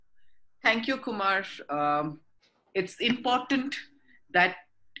thank you, Kumar. It's important that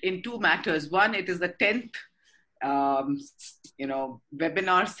in two matters. One, it is the 10th,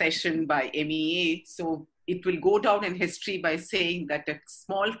 webinar session by MEA. So it will go down in history by saying that a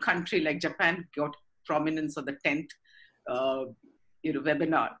small country like Japan got prominence on the 10th,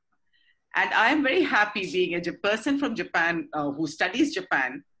 webinar. And I am very happy being a person from Japan who studies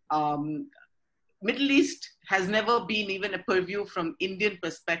Japan. Middle East has never been even a purview from Indian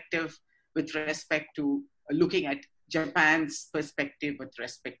perspective with respect to looking at Japan's perspective with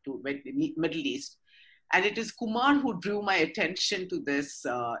respect to Middle East. And it is Kumar who drew my attention to this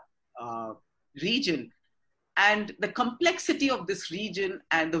region and the complexity of this region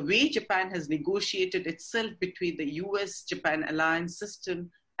and the way Japan has negotiated itself between the US-Japan alliance system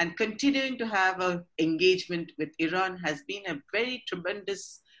and continuing to have an engagement with Iran has been a very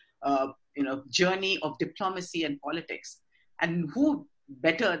tremendous journey of diplomacy and politics. And who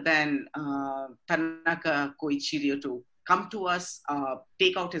better than Tanaka Koichiro to come to us,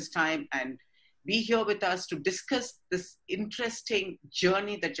 take out his time and be here with us to discuss this interesting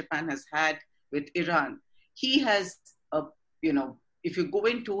journey that Japan has had with Iran. He has, if you go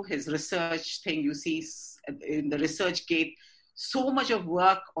into his research thing, you see in the research gate, so much of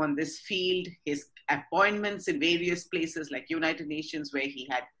work on this field, his appointments in various places like United Nations where he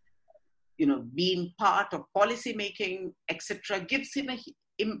had been part of policy making, etc., gives him a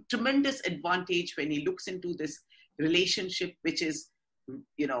tremendous advantage when he looks into this relationship, which is,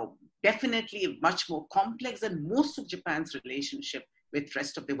 definitely much more complex than most of Japan's relationship with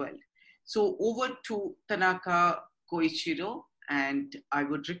rest of the world. So over to Tanaka Koichiro, and I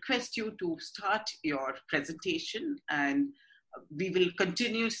would request you to start your presentation, and we will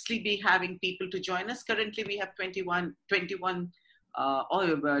continuously be having people to join us. Currently, we have 21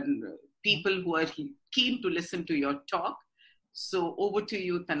 people who are keen to listen to your talk. So over to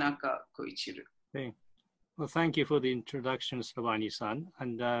you, Tanaka Koichiro. Okay. Well, thank you for the introduction, Sravani-san.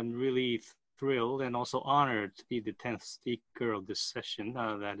 And I'm really thrilled and also honored to be the 10th speaker of this session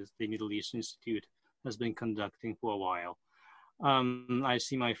that is the Middle East Institute has been conducting for a while. I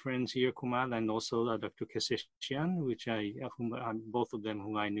see my friends here, Kumar, and also Dr. Keseshian, both of them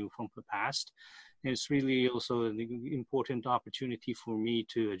whom I knew from the past. And it's really also an important opportunity for me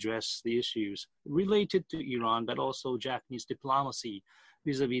to address the issues related to Iran, but also Japanese diplomacy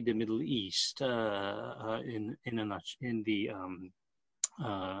vis-a-vis the Middle East in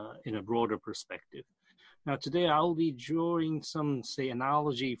a broader perspective. Now, today I'll be drawing some,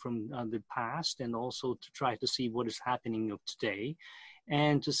 analogy from the past and also to try to see what is happening today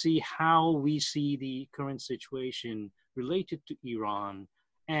and to see how we see the current situation related to Iran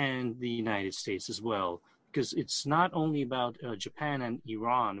and the United States as well. Because it's not only about Japan and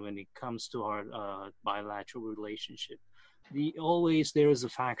Iran when it comes to our bilateral relationship. There is a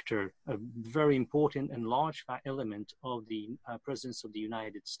factor, a very important and large element of the presence of the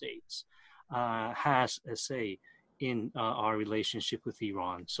United States has a say in our relationship with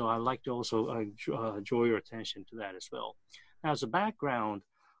Iran. So I'd like to also draw your attention to that as well. As a background,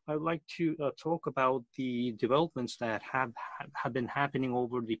 I'd like to talk about the developments that have been happening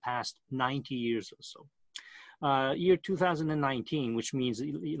over the past 90 years or so. Year 2019, which means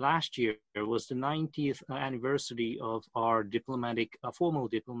last year, was the 90th anniversary of our formal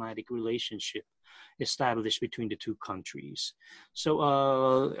diplomatic relationship established between the two countries. So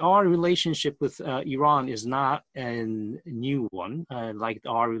our relationship with Iran is not a new one, like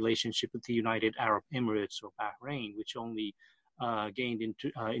our relationship with the United Arab Emirates or Bahrain, which only gained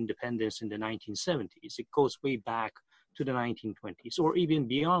independence in the 1970s. It goes way back to the 1920s, or even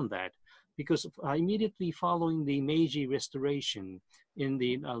beyond that. Because immediately following the Meiji Restoration in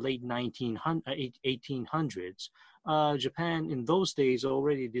the late 1800s, Japan in those days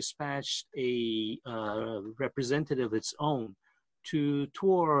already dispatched a representative of its own to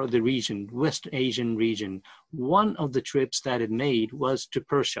tour the region, West Asian region. One of the trips that it made was to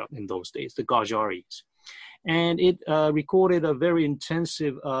Persia in those days, the Qajaris. And it recorded a very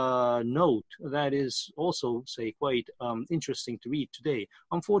intensive note that is also, quite interesting to read today.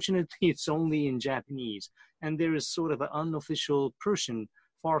 Unfortunately, it's only in Japanese, and there is sort of an unofficial Persian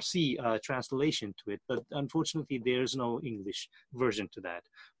Farsi translation to it, but unfortunately, there's no English version to that.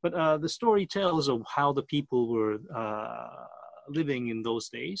 But the story tells of how the people were living in those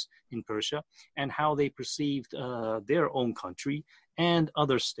days in Persia and how they perceived their own country and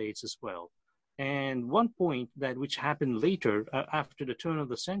other states as well. And one point which happened later after the turn of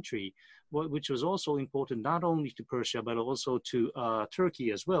the century, which was also important not only to Persia, but also to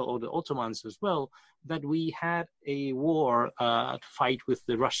Turkey as well, or the Ottomans as well, that we had a war to fight with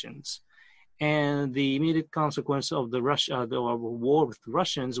the Russians. And the immediate consequence of the war with the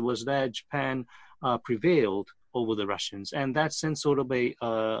Russians was that Japan prevailed over the Russians, and that sent sort of a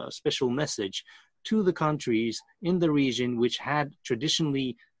special message to the countries in the region which had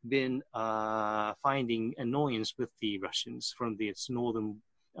traditionally been finding annoyance with the Russians from its northern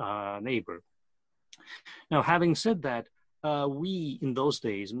neighbor. Now, having said that, we in those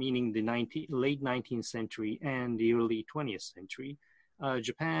days, meaning the late 19th century and the early 20th century,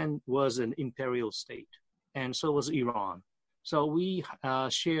 Japan was an imperial state, and so was Iran. So we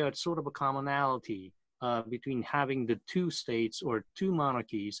shared sort of a commonality between having the two states or two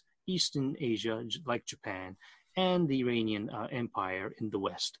monarchies, Eastern Asia, like Japan, and the Iranian Empire in the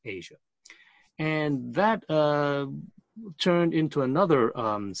West Asia. And that turned into another,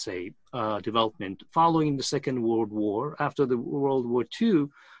 development following the Second World War. After the World War II,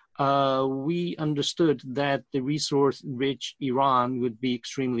 we understood that the resource-rich Iran would be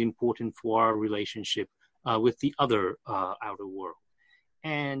extremely important for our relationship with the other outer world.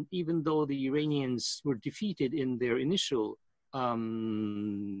 And even though the Iranians were defeated in their initial,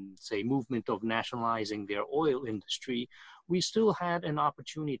 movement of nationalizing their oil industry, we still had an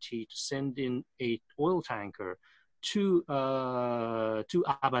opportunity to send in an oil tanker to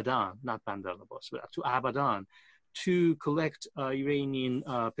Abadan, not Bandar Abbas, but to Abadan, to collect Iranian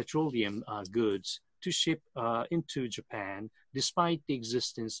petroleum goods to ship into Japan, despite the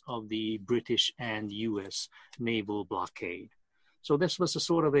existence of the British and US naval blockade. So this was a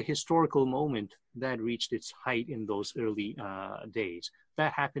sort of a historical moment that reached its height in those early days.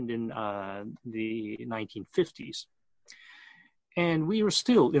 That happened in the 1950s. And we were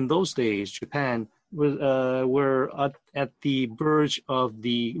still, in those days, Japan were at the verge of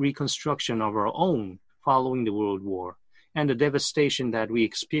the reconstruction of our own following the World War and the devastation that we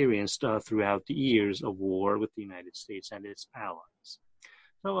experienced throughout the years of war with the United States and its allies.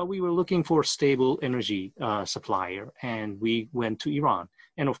 So we were looking for a stable energy supplier, and we went to Iran.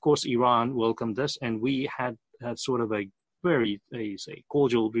 And of course, Iran welcomed us, and we had sort of a very,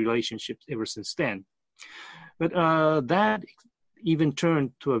 cordial relationship ever since then. But that even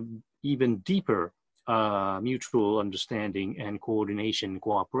turned to an even deeper mutual understanding and coordination,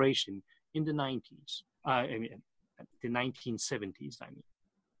 cooperation in the 90s. The 1970s,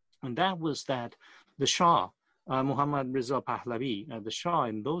 And that was that the Shah, Muhammad Reza Pahlavi, the Shah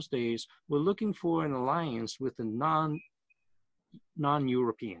in those days, were looking for an alliance with a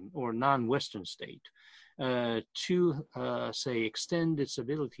non-European or non-Western state to, extend its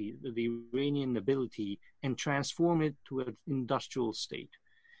ability, the Iranian ability, and transform it to an industrial state.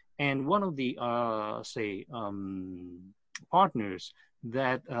 And one of the, partners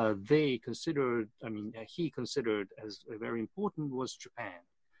that they considered, he considered as very important was Japan.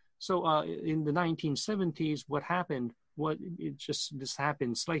 So in the 1970s, what happened, this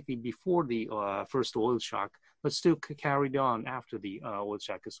happened slightly before the first oil shock, but still carried on after the oil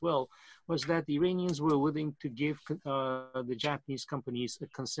shock as well, was that the Iranians were willing to give the Japanese companies a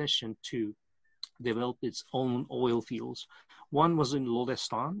concession to develop its own oil fields. One was in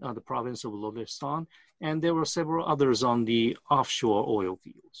Lodestan, the province of Lodestan, and there were several others on the offshore oil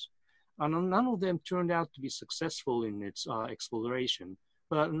fields. And none of them turned out to be successful in its exploration,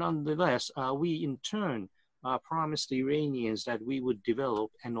 but nonetheless, we in turn promised the Iranians that we would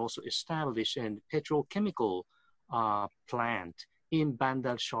develop and also establish a petrochemical plant in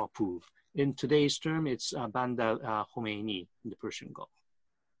Bandar Shahpur. In today's term, it's Bandar Khomeini in the Persian Gulf.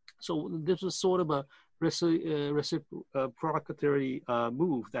 So this was sort of a reciprocatory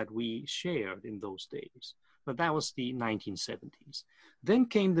move that we shared in those days. But that was the 1970s. Then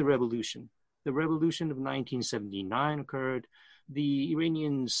came the revolution. The revolution of 1979 occurred. The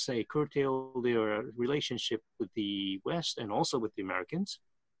Iranians, curtailed their relationship with the West and also with the Americans,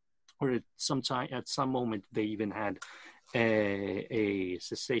 or at some moment, they even had a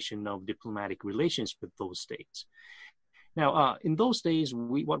cessation of diplomatic relations with those states. Now, in those days,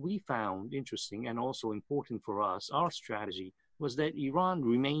 what we found interesting and also important for us, our strategy, was that Iran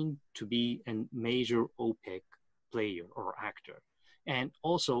remained to be a major OPEC player or actor. And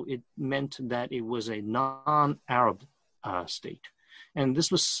also it meant that it was a non-Arab state. And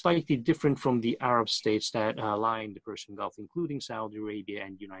this was slightly different from the Arab states that lie in the Persian Gulf, including Saudi Arabia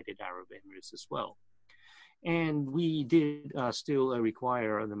and United Arab Emirates as well. And we did still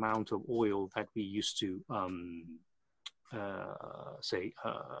require an amount of oil that we used to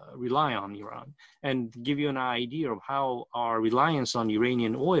rely on Iran. And to give you an idea of how our reliance on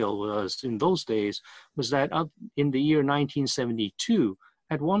Iranian oil was in those days, was that up in the year 1972,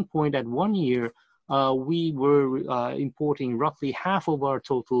 at one year, we were importing roughly half of our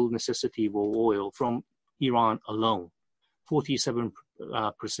total necessity of oil from Iran alone, 47%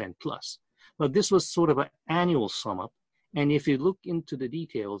 plus. But this was sort of an annual sum up. And if you look into the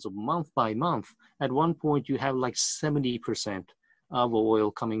details of month by month, at one point you have like 70% of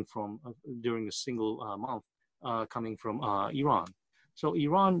oil coming from, during a single month, coming from Iran. So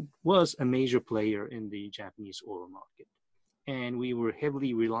Iran was a major player in the Japanese oil market, and we were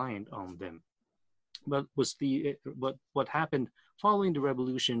heavily reliant on them. But what happened following the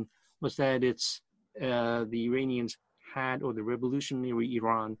revolution was that the Iranians had, or the revolutionary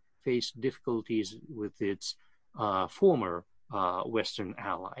Iran faced difficulties with its former Western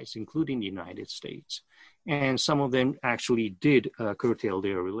allies, including the United States. And some of them actually did curtail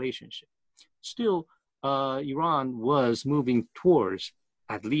their relationship. Still, Iran was moving towards,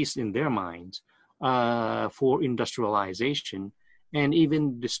 at least in their minds, for industrialization. And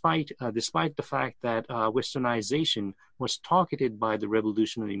even despite the fact that Westernization was targeted by the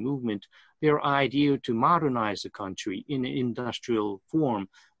revolutionary movement, their idea to modernize the country in an industrial form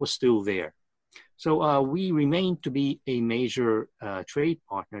was still there. So we remain to be a major trading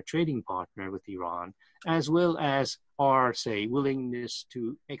partner with Iran, as well as our, say, willingness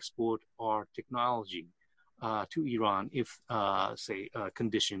to export our technology to Iran if,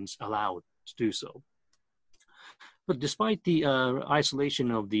 conditions allow it to do so. But despite the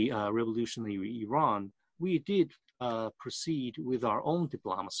isolation of the revolutionary Iran, we did proceed with our own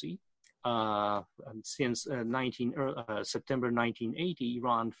diplomacy. Since September 1980,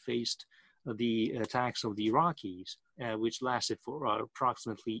 Iran faced the attacks of the Iraqis, which lasted for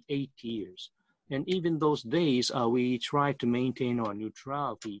approximately 8 years. And even those days, we tried to maintain our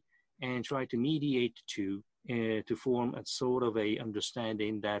neutrality and tried to mediate to form a sort of a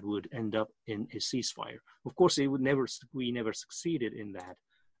understanding that would end up in a ceasefire. Of course, we never succeeded in that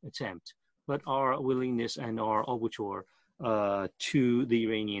attempt, but our willingness and our overture to the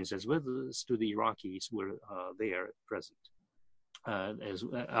Iranians as well as to the Iraqis were present, as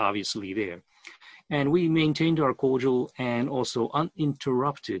obviously there. And we maintained our cordial and also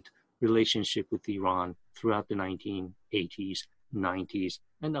uninterrupted relationship with Iran throughout the 1980s, 90s,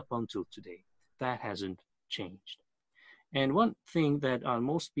 and up until today. That hasn't changed. And one thing that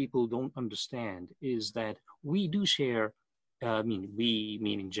most people don't understand is that we do share, we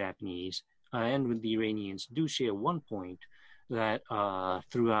meaning Japanese, and with the Iranians do share one point that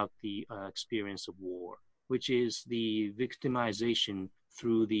throughout the experience of war, which is the victimization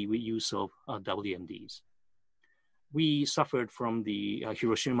through the use of WMDs. We suffered from the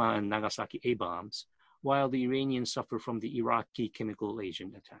Hiroshima and Nagasaki A-bombs, while the Iranians suffered from the Iraqi chemical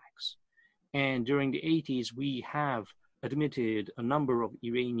agent attacks. And during the 80s, we have admitted a number of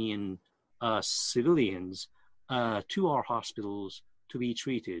Iranian civilians to our hospitals to be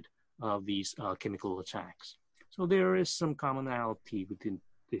treated of these chemical attacks. So there is some commonality within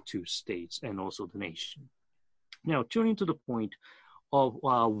the two states and also the nation. Now, turning to the point of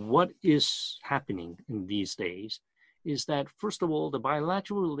what is happening in these days is that, first of all, the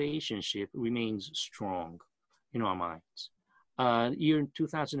bilateral relationship remains strong in our minds. Year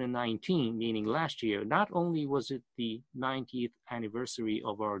 2019, meaning last year, not only was it the 90th anniversary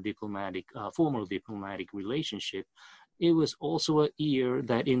of our formal diplomatic relationship, it was also a year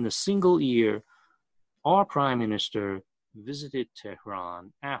that in a single year, our Prime Minister visited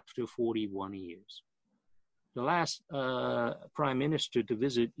Tehran after 41 years. The last Prime Minister to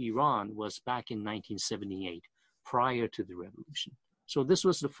visit Iran was back in 1978, prior to the revolution. So this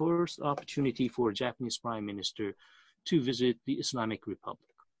was the first opportunity for a Japanese Prime Minister to visit the Islamic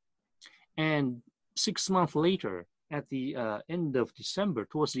Republic. And 6 months later, at the end of December,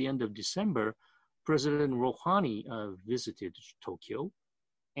 towards the end of December, President Rouhani visited Tokyo.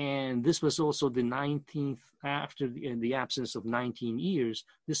 And this was also the 19th, after the absence of 19 years,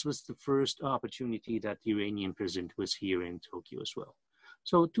 this was the first opportunity that the Iranian president was here in Tokyo as well.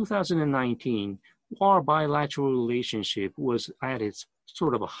 So 2019, our bilateral relationship was at its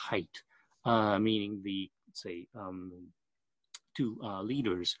sort of a height, meaning the, say, two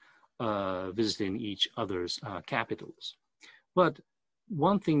leaders visiting each other's capitals. But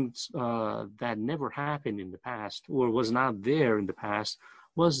one thing that never happened in the past, or was not there in the past,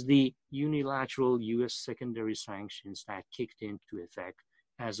 was the unilateral U.S. secondary sanctions that kicked into effect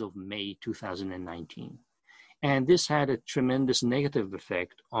as of May 2019. And this had a tremendous negative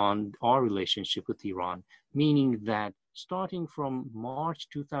effect on our relationship with Iran, meaning that starting from March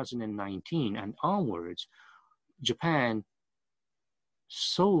 2019 and onwards, Japan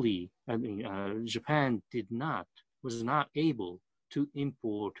was not able to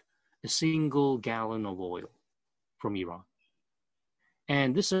import a single gallon of oil from Iran.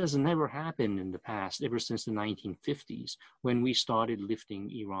 And this has never happened in the past, ever since the 1950s, when we started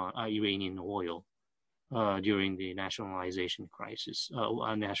lifting Iranian oil during the nationalization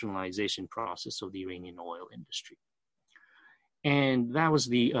nationalization process of the Iranian oil industry. And that was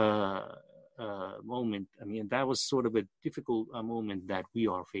the moment. I mean, that was sort of a difficult moment that we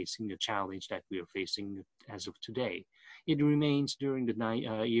are facing, the challenge that we are facing as of today. It remains during the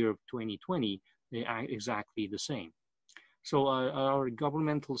year of 2020 exactly the same. So our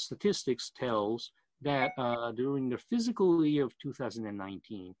governmental statistics tells that during the fiscal year of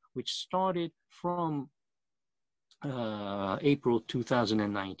 2019, which started from April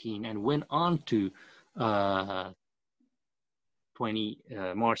 2019 and went on to March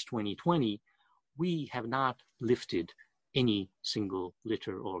 2020, we have not lifted any single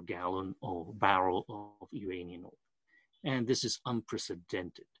liter or gallon or barrel of Iranian oil. And this is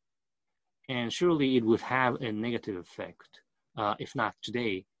unprecedented. And surely it would have a negative effect, if not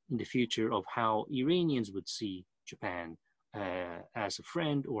today, in the future, of how Iranians would see Japan as a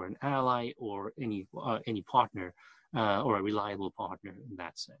friend or an ally or any partner or a reliable partner in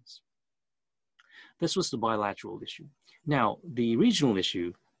that sense. This was the bilateral issue. Now, the regional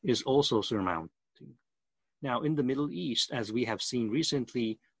issue is also surmounting. Now, in the Middle East, as we have seen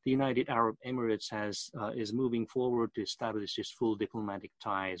recently, the United Arab Emirates is moving forward to establish its full diplomatic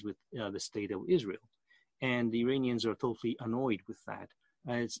ties with the state of Israel. And the Iranians are totally annoyed with that.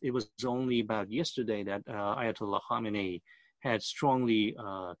 It was only about yesterday that Ayatollah Khamenei had strongly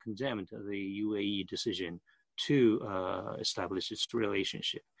condemned the UAE decision to establish its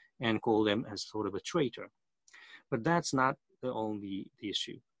relationship and call them as sort of a traitor. But that's not the only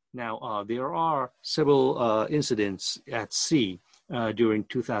issue. Now, there are several incidents at sea during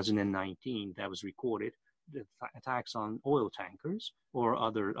 2019 that was recorded, the attacks on oil tankers or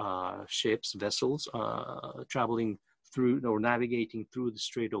other ships, vessels traveling through or navigating through the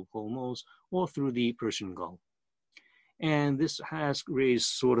Strait of Hormuz or through the Persian Gulf. And this has raised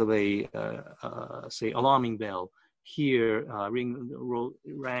sort of a, say, alarming bell here,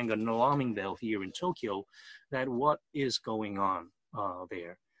 rang an alarming bell here in Tokyo that what is going on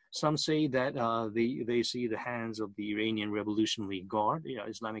there. Some say that they see the hands of the Iranian Revolutionary Guard,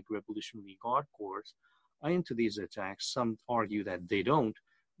 Islamic Revolutionary Guard Corps into these attacks. Some argue that they don't.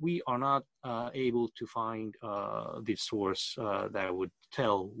 We are not able to find the source that would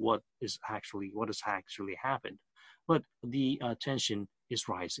tell what has actually happened. But the tension is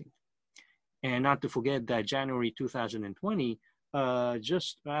rising. And not to forget that January 2020,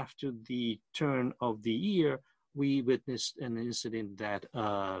 just after the turn of the year, we witnessed an incident that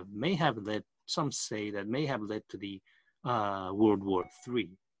may have led, some say that may have led to the World War III,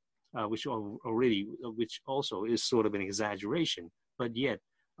 which also is sort of an exaggeration, but yet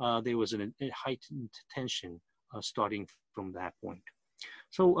there was a heightened tension starting from that point.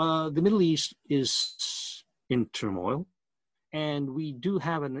 So the Middle East is in turmoil, and we do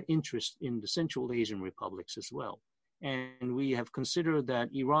have an interest in the Central Asian republics as well. And we have considered that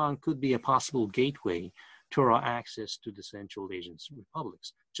Iran could be a possible gateway to our access to the Central Asian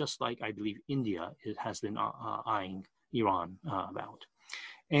republics, just like I believe India has been eyeing Iran about.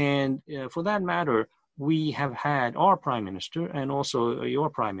 And for that matter, we have had our Prime Minister and also your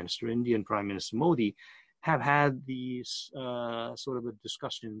Prime Minister, Indian Prime Minister Modi, have had these sort of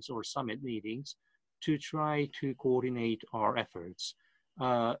discussions or summit meetings to try to coordinate our efforts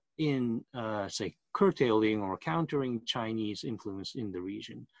in, say, curtailing or countering Chinese influence in the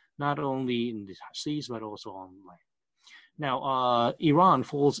region, not only in the seas, but also on land. Now, Iran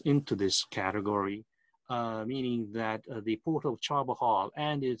falls into this category, meaning that the port of Chabahar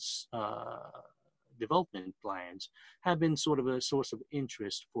and its development plans have been sort of a source of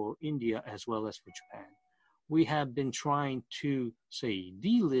interest for India as well as for Japan. We have been trying to, say,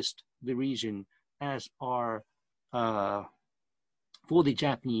 delist the region as our, for the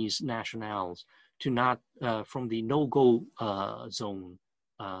Japanese nationals to not, from the no-go zone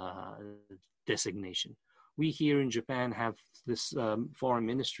designation. We here in Japan have this Foreign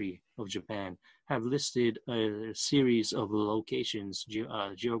Ministry of Japan have listed a series of locations,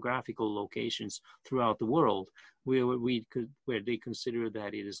 geographical locations throughout the world where they consider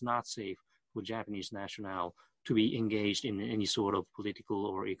that it is not safe for Japanese nationals to be engaged in any sort of political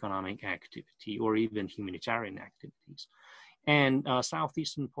or economic activity or even humanitarian activities. And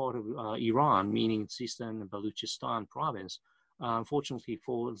southeastern part of Iran, meaning Sistan and Baluchistan province, unfortunately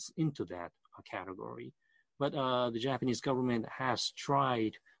falls into that category. But the Japanese government has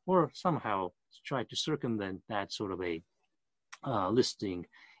tried, or somehow tried to circumvent that sort of a listing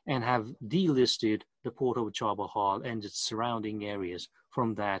and have delisted the port of Chabahar and its surrounding areas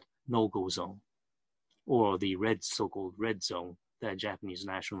from that no-go zone, or the so-called red zone that Japanese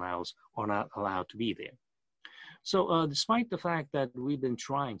nationals are not allowed to be there. So despite the fact that we've been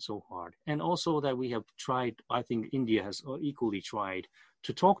trying so hard, and also that we have tried, I think India has equally tried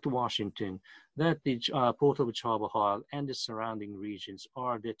to talk to Washington that the port of Chabahar and the surrounding regions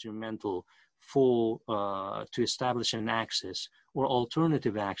are detrimental for to establish an access or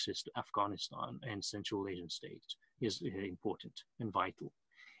alternative access to Afghanistan and Central Asian states is important and vital.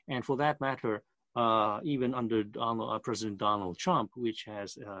 And for that matter, even under President Donald Trump, which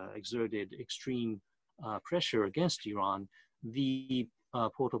has exerted extreme pressure against Iran, the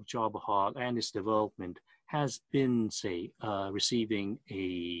port of Chabahar and its development has been, say, receiving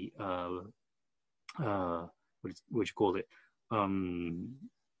a what you call it, are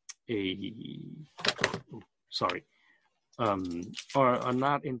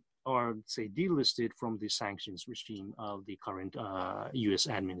not in, are say delisted from the sanctions regime of the current U.S.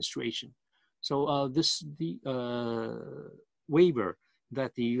 administration. So the waiver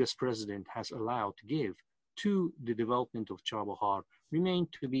that the U.S. president has allowed to give to the development of Chabahar remain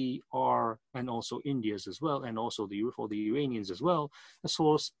to be our, and also India's as well, and also for the Iranians as well, a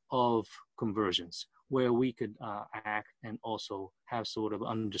source of convergence where we could act and also have sort of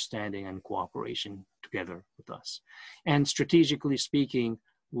understanding and cooperation together with us. And strategically speaking,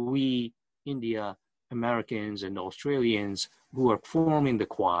 we, India, Americans and Australians who are forming the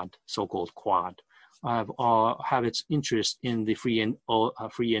Quad, so-called Quad, have its interest in the free and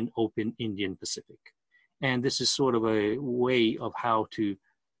open Indian Pacific. And this is sort of a way of how to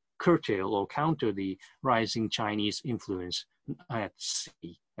curtail or counter the rising Chinese influence at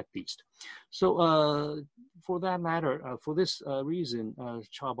sea, at least. So for that matter, for this reason,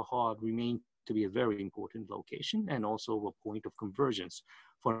 Chabahar remained to be a very important location and also a point of convergence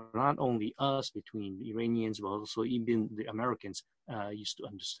for not only us between the Iranians, but also even the Americans used to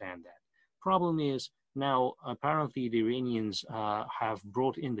understand that. Problem is now apparently the Iranians have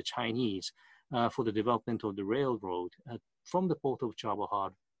brought in the Chinese for the development of the railroad from the port of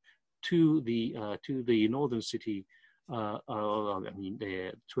Chabahar to the northern city, to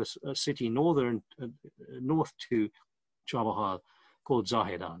a city north to Chabahar called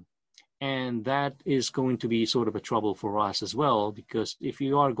Zahedan. And that is going to be sort of a trouble for us as well, because if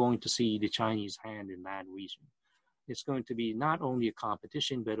you are going to see the Chinese hand in that region, it's going to be not only a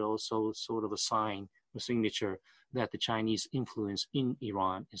competition, but also sort of a sign, a signature that the Chinese influence in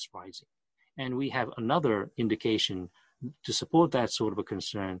Iran is rising. And we have another indication to support that sort of a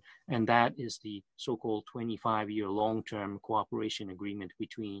concern, and that is the so-called 25-year long-term cooperation agreement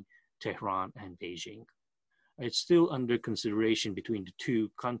between Tehran and Beijing. It's still under consideration between the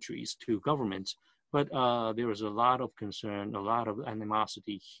two countries, two governments, but there is a lot of concern, a lot of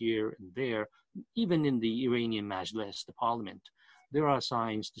animosity here and there, even in the Iranian Majlis, the parliament. There are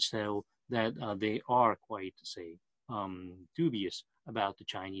signs to show that they are quite, say, dubious about the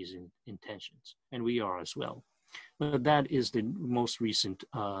Chinese intentions, and we are as well. But that is the most recent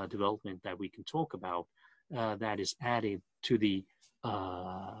development that we can talk about that is added to the,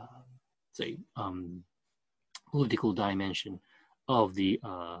 political dimension of the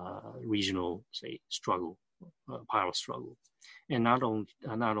regional, say, struggle, power struggle. And not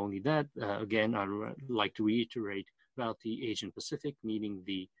only that, again, I'd like to reiterate about the Asian Pacific, meaning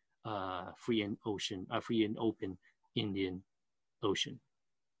the free and open Indian Ocean,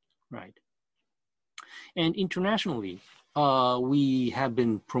 right? And internationally, we have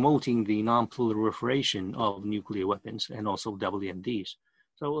been promoting the non-proliferation of nuclear weapons and also WMDs.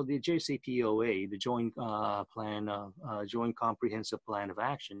 So the JCPOA, the Joint Comprehensive Plan of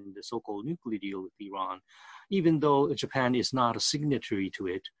Action, the so-called nuclear deal with Iran, even though Japan is not a signatory to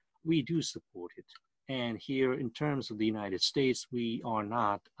it, we do support it. And here, in terms of the United States, we are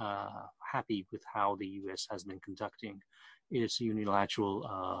not happy with how the U.S. has been conducting its unilateral,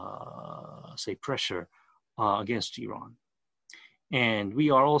 say, pressure against Iran. And we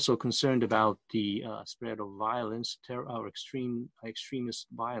are also concerned about the spread of violence,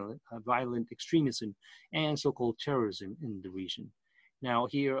 violent extremism, and so-called terrorism in the region. Now,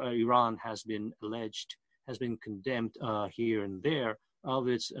 here Iran has been alleged, has been condemned here and there of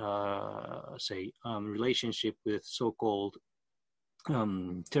its, relationship with so-called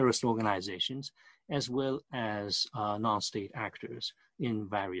terrorist organizations, as well as non-state actors in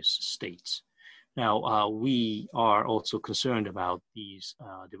various states. Now, we are also concerned about these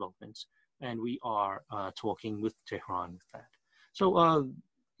developments, and we are talking with Tehran with that. So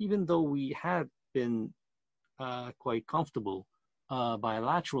even though we have been quite comfortable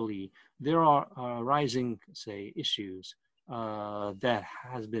bilaterally, there are rising, say, issues that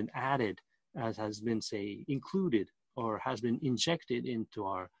has been added, as has been, say, included or has been injected into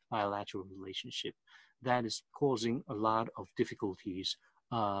our bilateral relationship that is causing a lot of difficulties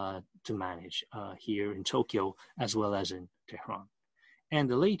to manage here in Tokyo as well as in Tehran. And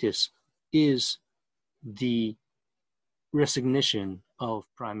the latest is the resignation of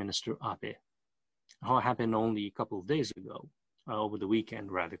Prime Minister Abe. It happened only a couple of days ago, over the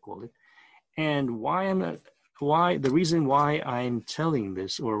weekend, rather call it. And the reason why I'm telling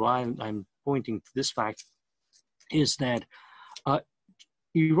this, or why I'm pointing to this fact, is that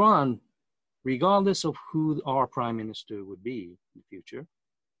Iran, regardless of who our prime minister would be in the future,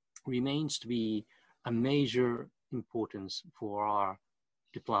 remains to be a major importance for our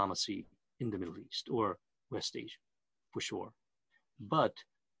diplomacy in the Middle East or West Asia, for sure. But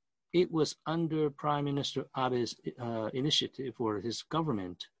it was under Prime Minister Abe's initiative, or his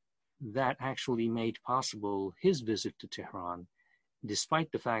government, that actually made possible his visit to Tehran,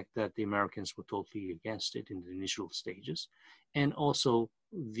 despite the fact that the Americans were totally against it in the initial stages, and also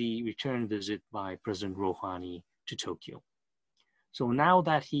the return visit by President Rouhani to Tokyo. So now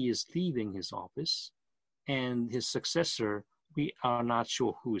that he is leaving his office, and his successor, we are not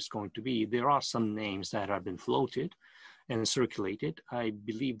sure who is going to be. There are some names that have been floated and circulated. I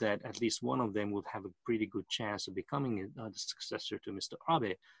believe that at least one of them would have a pretty good chance of becoming the successor to Mr.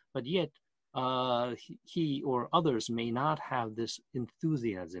 Abe, but yet he or others may not have this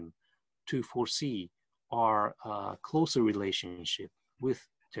enthusiasm to foresee our closer relationship with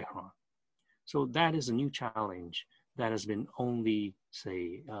Tehran. So that is a new challenge that has been only,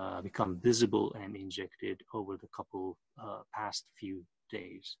 become visible and injected over the past few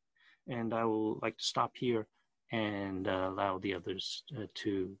days. And I will like to stop here and allow the others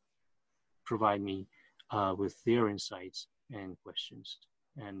to provide me with their insights and questions,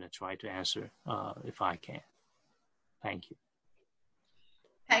 and try to answer if I can. Thank you.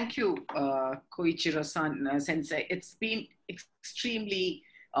 Thank you, Koichiro-san, Sensei. It's been extremely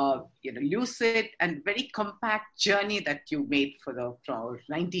lucid and very compact journey that you made for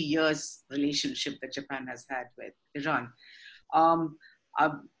 90 years relationship that Japan has had with Iran.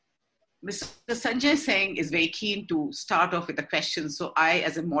 Mr. Sanjay Singh is very keen to start off with a question, so I,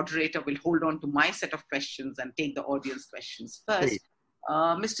 as a moderator, will hold on to my set of questions and take the audience questions first.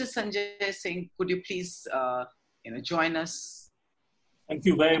 Mr. Sanjay Singh, could you please join us? Thank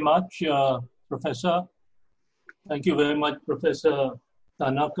you very much, Professor. Thank you very much, Professor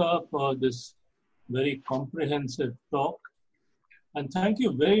Tanaka, for this very comprehensive talk. And thank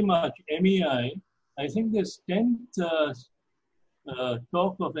you very much, MEI. I think this 10th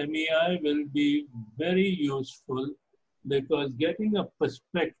talk of MEI will be very useful, because getting a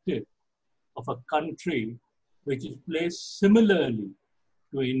perspective of a country which is placed similarly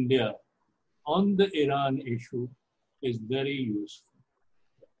to India on the Iran issue is very useful.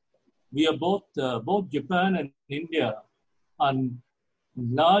 We are both Japan and India are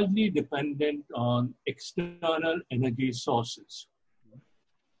largely dependent on external energy sources.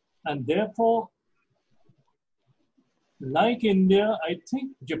 And therefore, like India, I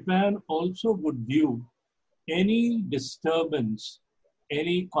think Japan also would view any disturbance,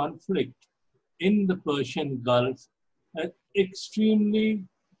 any conflict in the Persian Gulf as extremely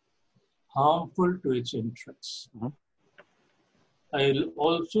harmful to its interests. I'll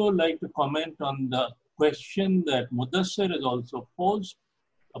also like to comment on the question that Mudassir has also posed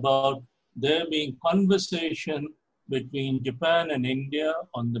about there being conversation between Japan and India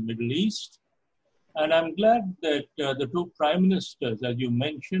on the Middle East. And I'm glad that the two prime ministers, as you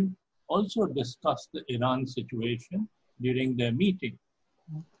mentioned, also discussed the Iran situation during their meeting.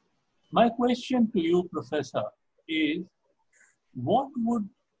 My question to you, Professor, is what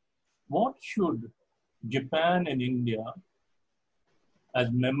should Japan and India, as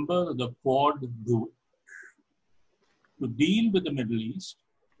members of the Quad group, to deal with the Middle East,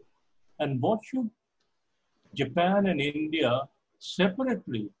 and what should Japan and India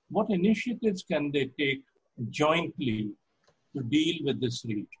separately, what initiatives can they take jointly to deal with this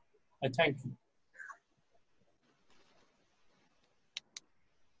region? I thank you.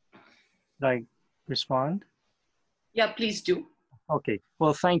 Should I respond? Yeah, please do. Okay.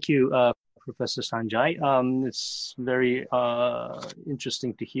 Well, thank you, Professor Sanjay. It's very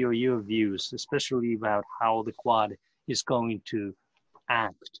interesting to hear your views, especially about how the Quad is going to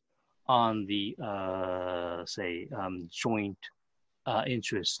act on the, joint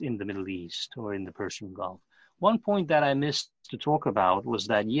interests in the Middle East or in the Persian Gulf. One point that I missed to talk about was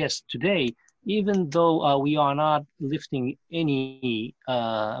that, yes, today, even though we are not lifting any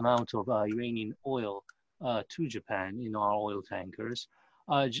amount of Iranian oil to Japan in our oil tankers,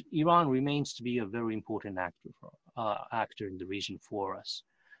 Iran remains to be a very important actor in the region for us.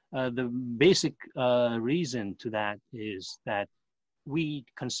 The basic reason to that is that we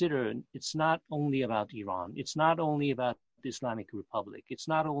consider it's not only about Iran, it's not only about the Islamic Republic. It's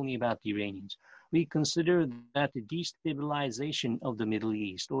not only about the Iranians. We consider that the destabilization of the Middle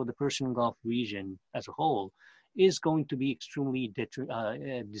East or the Persian Gulf region as a whole is going to be extremely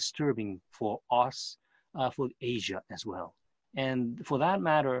disturbing for us, for Asia as well. And for that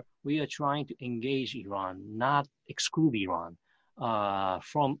matter, we are trying to engage Iran, not exclude Iran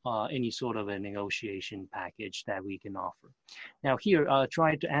from any sort of a negotiation package that we can offer. Now here,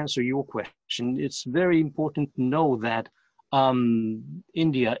 trying to answer your question, it's very important to know that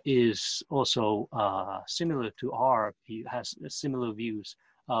India is also similar to has similar views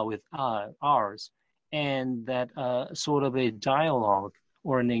with ours, and that sort of a dialogue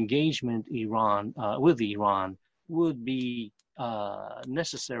or an engagement with Iran would be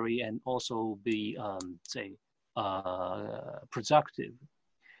necessary and also be, productive.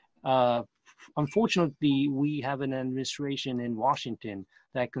 Unfortunately, we have an administration in Washington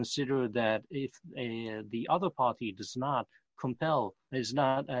that consider that if the other party does not is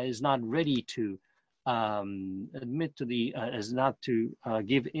not ready to admit to is not to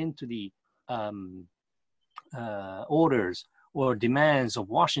give in to the orders or demands of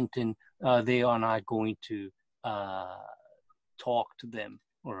Washington, they are not going to talk to them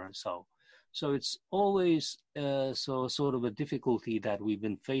or so. So it's always sort of a difficulty that we've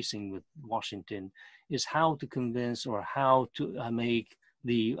been facing with Washington is how to convince or how to make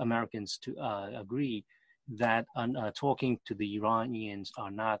the Americans to agree that talking to the Iranians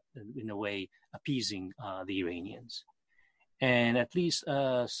are not in a way appeasing the Iranians. And at least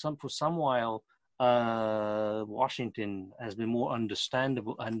for some while, Washington has been more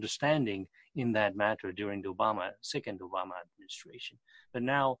understanding in that matter during the second Obama administration. But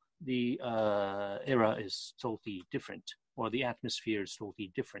now the era is totally different, or the atmosphere is totally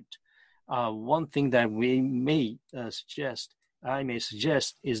different. One thing that I may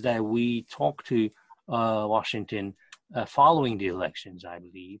suggest, is that we talk to Washington following the elections, I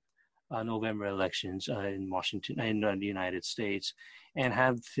believe, November elections in Washington, in the United States, and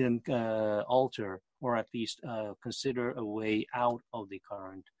have them alter or at least consider a way out of the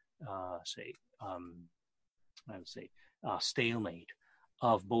current, stalemate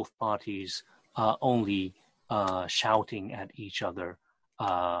of both parties only shouting at each other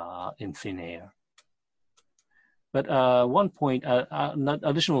in thin air. But one point,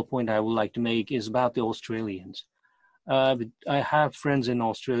 additional point I would like to make is about the Australians. I have friends in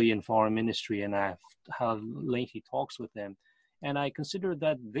Australian Foreign Ministry, and I've had lengthy talks with them. And I consider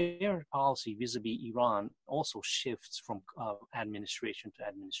that their policy vis-a-vis Iran also shifts from administration to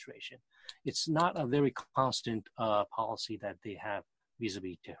administration. It's not a very constant policy that they have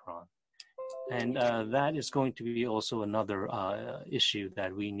vis-a-vis Tehran. And that is going to be also another issue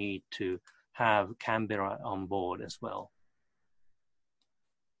that we need to have Canberra on board as well.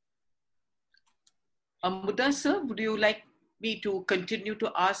 Mudassir, would you like me to continue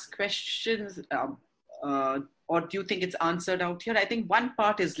to ask questions, or do you think it's answered out here? I think one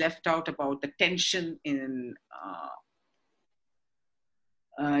part is left out about the tension in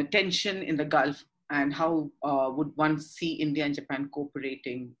the Gulf, and how would one see India and Japan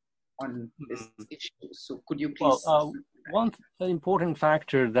cooperating on this issue. So could you please... One important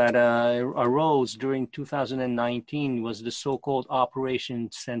factor that arose during 2019 was the so-called Operation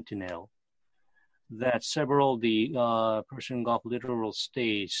Sentinel, that several of the Persian Gulf littoral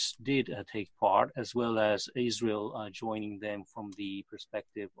states did take part, as well as Israel joining them from the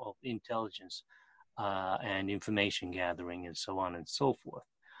perspective of intelligence and information gathering and so on and so forth.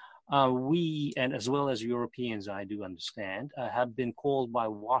 We, and as well as Europeans, I do understand, have been called by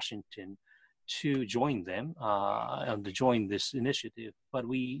Washington to join them, and to join this initiative, but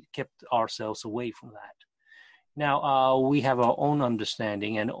we kept ourselves away from that. Now, we have our own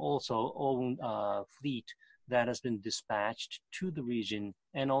understanding and also own fleet that has been dispatched to the region,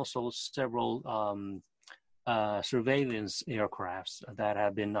 and also several surveillance aircrafts that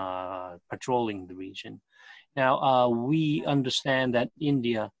have been patrolling the region. Now, we understand that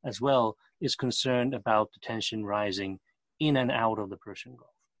India as well is concerned about the tension rising in and out of the Persian Gulf.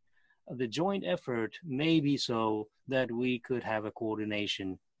 The joint effort may be so that we could have a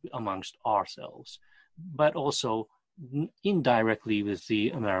coordination amongst ourselves, but also indirectly with the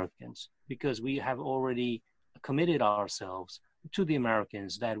Americans, because we have already committed ourselves to the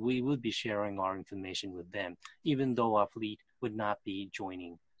Americans that we would be sharing our information with them, even though our fleet would not be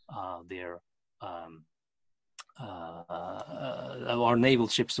joining our naval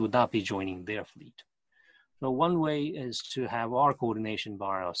ships would not be joining their fleet. So one way is to have our coordination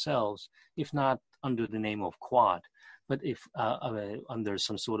by ourselves, if not under the name of Quad, but if under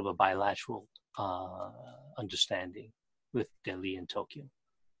some sort of a bilateral understanding with Delhi and Tokyo.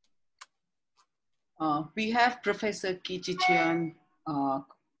 We have Professor Kichichian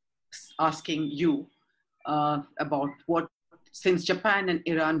asking you about what, since Japan and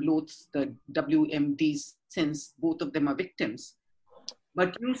Iran loathes the WMDs, since both of them are victims,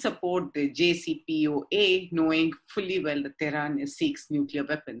 but you support the JCPOA, knowing fully well that Tehran seeks nuclear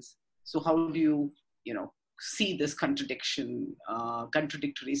weapons. So how do you, see this contradictory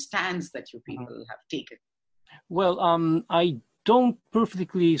stance that you people have taken? Well, I don't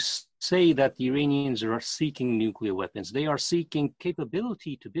perfectly say that the Iranians are seeking nuclear weapons. They are seeking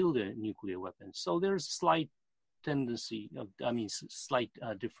capability to build a nuclear weapon. So there's a slight slight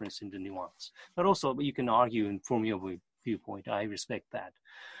difference in the nuance. But also, you can argue and form your viewpoint. I respect that.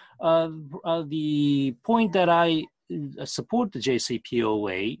 The point that I support the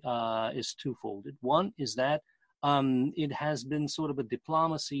JCPOA is twofold. One is that it has been sort of a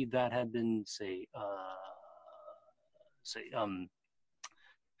diplomacy that had been,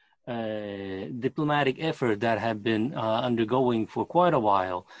 diplomatic effort that have been undergoing for quite a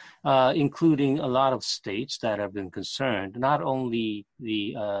while, including a lot of states that have been concerned, not only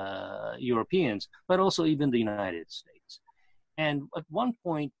the Europeans, but also even the United States. And at one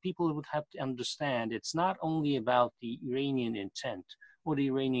point, people would have to understand it's not only about the Iranian intent or the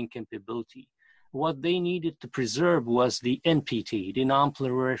Iranian capability. What they needed to preserve was the NPT, the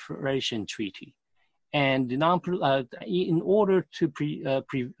Non-Proliferation Treaty. And in order to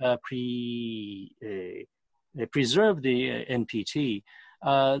preserve the NPT,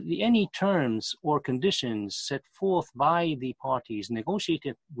 any terms or conditions set forth by the parties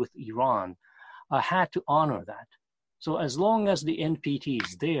negotiated with Iran had to honor that. So as long as the NPT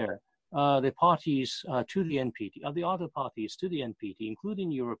is there, the parties to the NPT, the other parties to the NPT,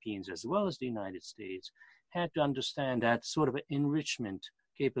 including Europeans as well as the United States, had to understand that sort of an enrichment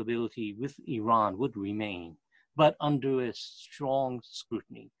capability with Iran would remain, but under a strong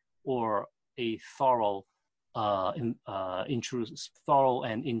scrutiny or a thorough and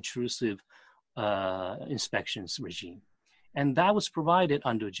intrusive inspections regime. And that was provided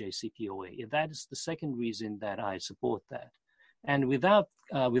under JCPOA. That is the second reason that I support that. And without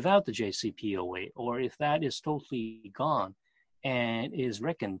the JCPOA, or if that is totally gone and is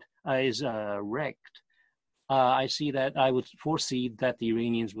wrecked, I see that I would foresee that the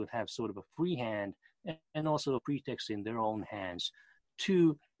Iranians would have sort of a free hand and also a pretext in their own hands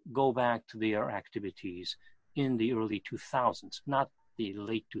to go back to their activities in the early 2000s, not the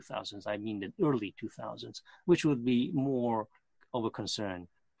late 2000s, I mean the early 2000s, which would be more of a concern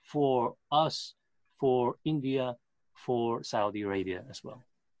for us, for India, for Saudi Arabia as well.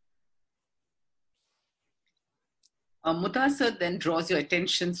 Mutasser then draws your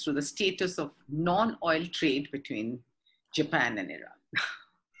attention to the status of non-oil trade between Japan and Iran.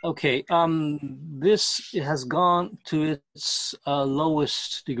 Okay, this has gone to its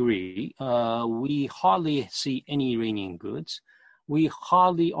lowest degree. We hardly see any Iranian goods. We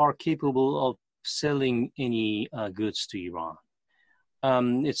hardly are capable of selling any goods to Iran.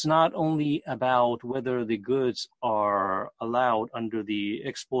 It's not only about whether the goods are allowed under the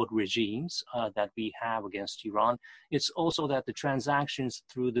export regimes that we have against Iran. It's also that the transactions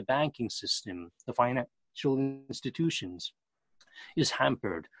through the banking system, the financial institutions, is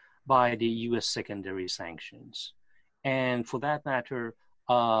hampered by the U.S. secondary sanctions. And for that matter,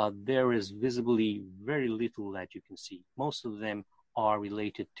 there is visibly very little that you can see. Most of them are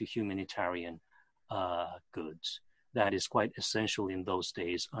related to humanitarian goods. That is quite essential in those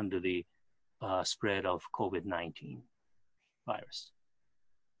days under the spread of COVID-19 virus.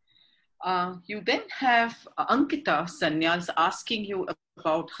 You then have Ankita Sanyals asking you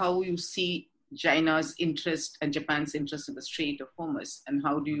about how you see China's interest and Japan's interest in the Strait of Hormuz, and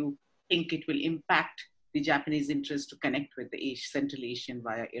how do you think it will impact the Japanese interest to connect with the Central Asian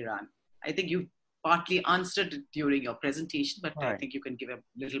via Iran? I think you partly answered it during your presentation, but right. I think you can give a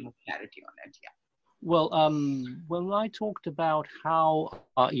little more clarity on that. Yeah. Well, when I talked about how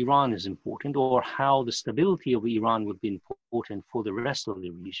Iran is important, or how the stability of Iran would be important for the rest of the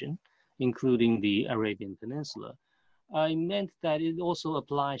region, including the Arabian Peninsula, I meant that it also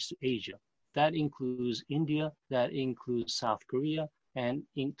applies to Asia. That includes India, that includes South Korea, and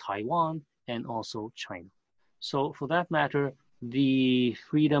in Taiwan, and also China. So for that matter, the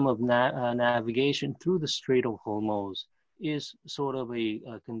freedom of navigation through the Strait of Hormuz is sort of a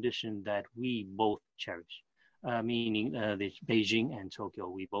condition that we both cherish, meaning the Beijing and Tokyo,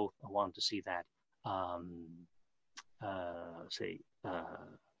 we both want to see that,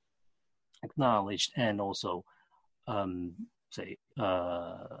 acknowledged and also,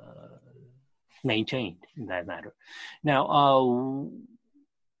 maintained in that matter. Now,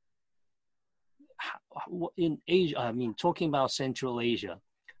 in Asia, I mean, talking about Central Asia,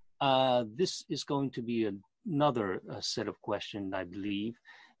 this is going to be another set of questions, I believe.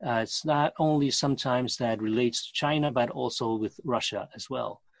 It's not only sometimes that relates to China, but also with Russia as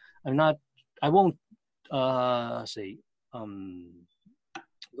well. I won't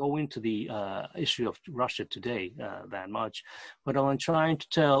go into the issue of Russia today that much. What I'm trying to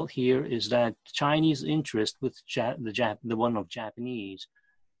tell here is that Chinese interest with the one of Japanese,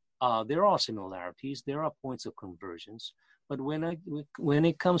 there are similarities, there are points of convergence, but when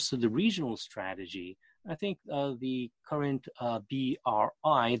it comes to the regional strategy, I think the current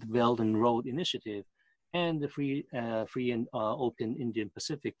BRI, the Belt and Road Initiative, and the Free and Open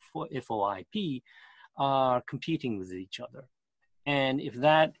Indo-Pacific FOIP are competing with each other. And if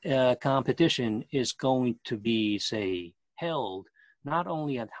that competition is going to be, say, held not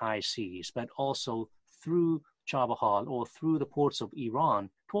only at high seas, but also through Chabahar or through the ports of Iran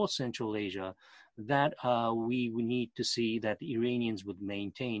towards Central Asia, that we would need to see that the Iranians would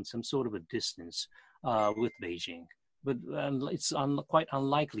maintain some sort of a distance with Beijing. But it's quite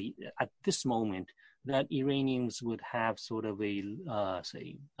unlikely at this moment that Iranians would have sort of a,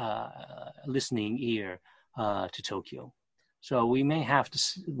 listening ear to Tokyo. So we may have to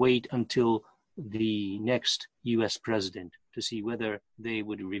wait until the next U.S. president to see whether they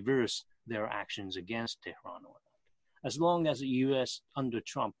would reverse their actions against Tehran or not. As long as the U.S. under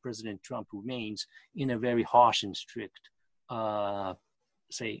Trump, President Trump, remains in a very harsh and strict, penable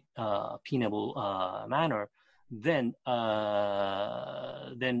manner, then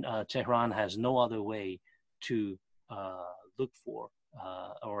Tehran has no other way to look for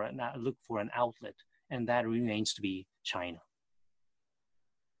an outlet, and that remains to be China.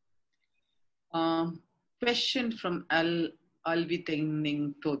 Question from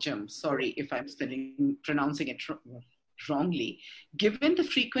Alvitaining Tojam. Sorry if I'm pronouncing it wrongly. Given the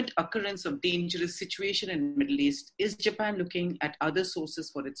frequent occurrence of dangerous situation in the Middle East, is Japan looking at other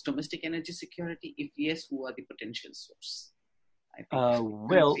sources for its domestic energy security? If yes, who are the potential sources?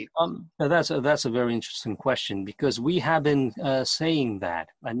 That's a very interesting question, because we have been saying that.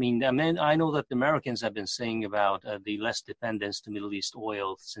 I know that the Americans have been saying about the less dependence to Middle East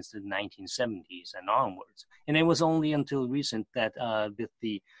oil since the 1970s and onwards. And it was only until recent that with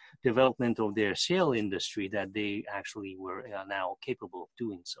the development of their shale industry that they actually were now capable of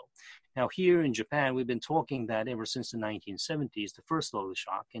doing so. Now, here in Japan, we've been talking that ever since the 1970s, the first oil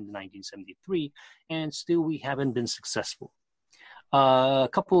shock in 1973, and still we haven't been successful. A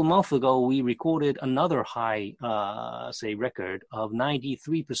couple of months ago, we recorded another high, record of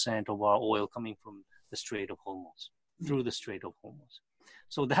 93% of our oil coming from the Strait of Hormuz, through the Strait of Hormuz.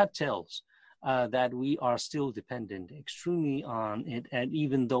 So that tells that we are still dependent extremely on it, and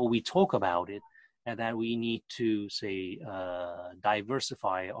even though we talk about it, and that we need to,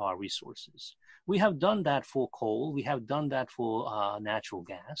 diversify our resources. We have done that for coal, we have done that for natural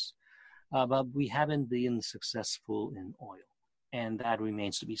gas, but we haven't been successful in oil. And that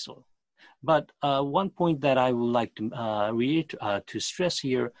remains to be so. But one point that I would like to stress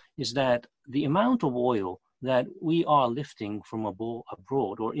here is that the amount of oil that we are lifting from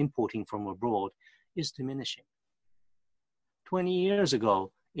abroad or importing from abroad is diminishing. 20 years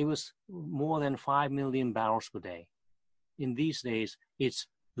ago, it was more than 5 million barrels per day. In these days, it's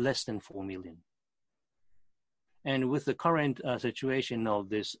less than 4 million. And with the current situation of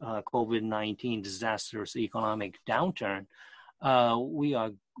this COVID-19 disastrous economic downturn, we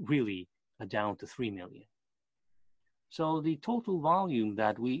are really down to 3 million. So the total volume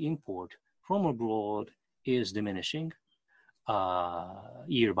that we import from abroad is diminishing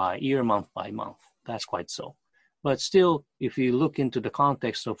year by year, month by month. That's quite so. But still, if you look into the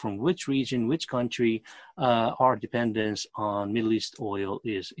context of from which region, which country, our dependence on Middle East oil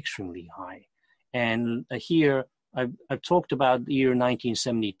is extremely high. And here, I've talked about the year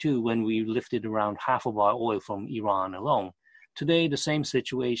 1972 when we lifted around half of our oil from Iran alone. Today, the same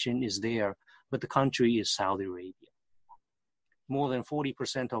situation is there, but the country is Saudi Arabia. More than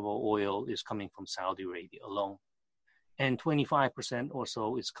 40% of our oil is coming from Saudi Arabia alone, and 25% or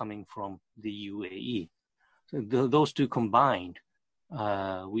so is coming from the UAE. So those two combined,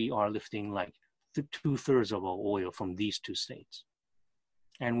 we are lifting like 2/3 of our oil from these two states.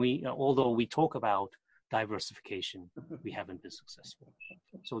 And although we talk about diversification, we haven't been successful.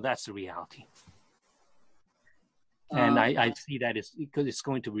 So that's the reality. And I see that because it's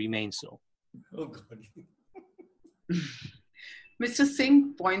going to remain so. Oh, God. Mr.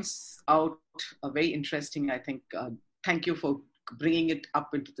 Singh points out a very interesting, I think, thank you for bringing it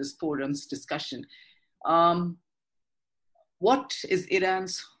up into this forum's discussion. What is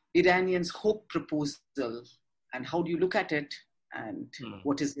Iranians' hope proposal, and how do you look at it, and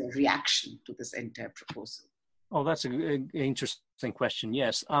what is your reaction to this entire proposal? Oh, that's an interesting interesting question.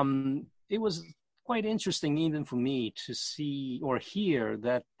 Yes. It was quite interesting even for me to see or hear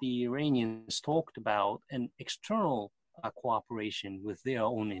that the Iranians talked about an external cooperation with their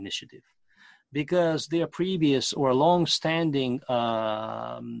own initiative, because their previous or long-standing,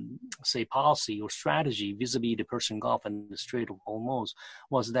 say, policy or strategy vis-a-vis the Persian Gulf and the Strait of Hormuz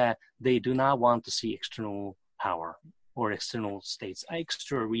was that they do not want to see external power or external states,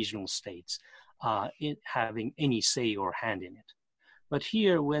 extra-regional states, in having any say or hand in it. But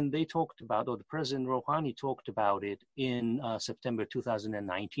here, when they talked about, or the President Rouhani talked about it in September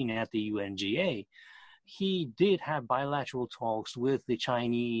 2019 at the UNGA, he did have bilateral talks with the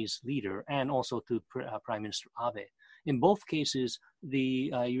Chinese leader and also to Prime Minister Abe. In both cases,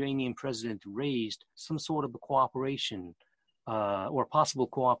 the Iranian president raised some sort of a cooperation or possible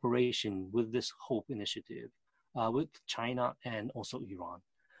cooperation with this HOPE initiative with China and also Iran.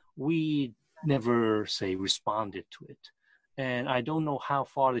 We never, say, responded to it. And I don't know how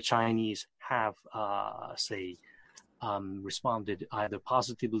far the Chinese have, responded either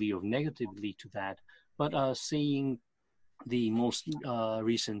positively or negatively to that. But seeing the most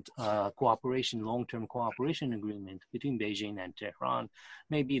recent cooperation, long-term cooperation agreement between Beijing and Tehran,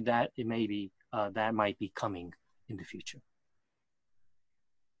 maybe that might be coming in the future.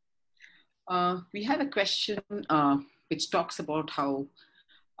 We have a question which talks about how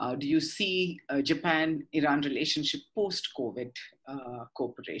do you see Japan-Iran relationship post-COVID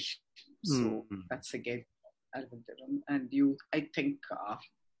cooperation? So that's again, and you, I think,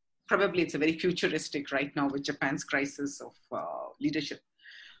 probably it's a very futuristic right now with Japan's crisis of leadership.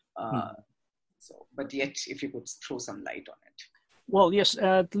 So, but yet, if you could throw some light on it. Well, yes,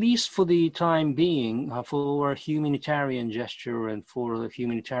 at least for the time being, for a humanitarian gesture and for a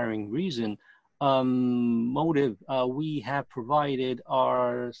humanitarian reason, motive, we have provided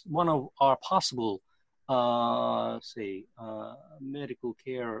one of our possible, medical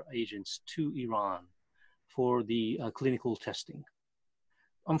care agents to Iran for the clinical testing.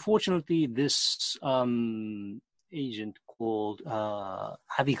 Unfortunately, this agent called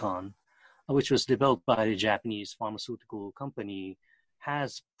Avigan, which was developed by a Japanese pharmaceutical company,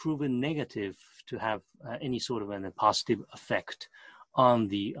 has proven negative to have any sort of a positive effect on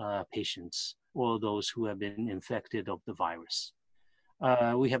the patients or those who have been infected of the virus.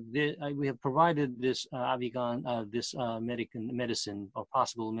 We have provided this Avigan, this medicine or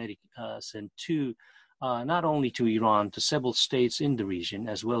possible medicine to not only to Iran, to several states in the region,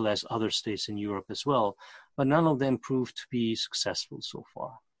 as well as other states in Europe as well, but none of them proved to be successful so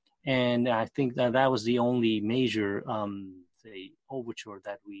far. And I think that was the only major overture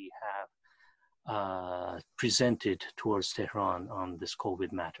that we have presented towards Tehran on this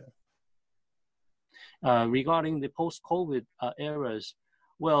COVID matter. Regarding the post-COVID eras,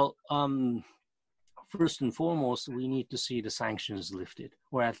 well, first and foremost, we need to see the sanctions lifted,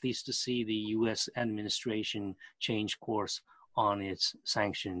 or at least to see the U.S. administration change course on its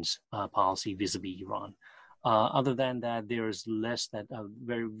sanctions policy vis-a-vis Iran. Other than that, there is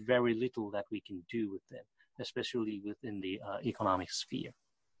very, very little that we can do with them, especially within the economic sphere.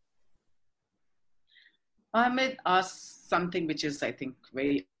 Ahmed asked something which is, I think,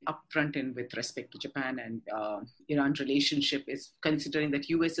 very upfront in with respect to Japan and Iran relationship, is considering that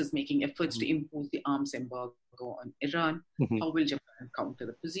US is making efforts to impose the arms embargo on Iran. How will Japan counter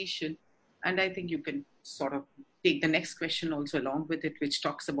the position? And I think you can sort of take the next question also along with it, which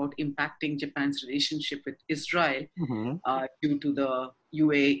talks about impacting Japan's relationship with Israel due to the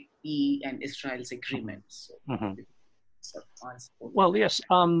UAE and Israel's agreement. Well, yes.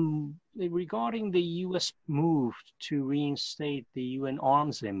 Regarding the U.S. move to reinstate the UN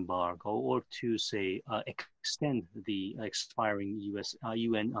arms embargo, or to say extend the expiring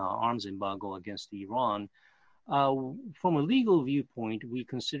UN arms embargo against Iran, from a legal viewpoint, we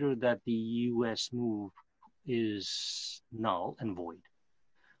consider that the U.S. move is null and void.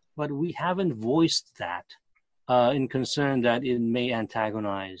 But we haven't voiced that in concern that it may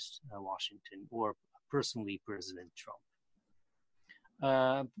antagonize Washington or personally President Trump.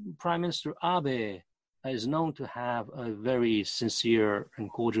 Prime Minister Abe is known to have a very sincere and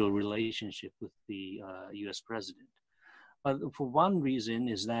cordial relationship with the U.S. president. But for one reason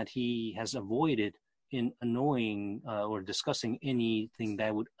is that he has avoided in annoying or discussing anything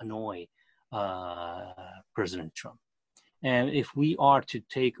that would annoy President Trump. And if we are to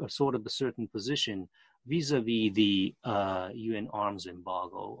take a sort of a certain position vis-a-vis the UN arms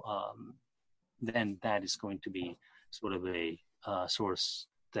embargo, then that is going to be sort of a source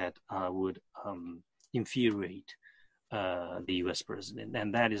that would infuriate the U.S. president,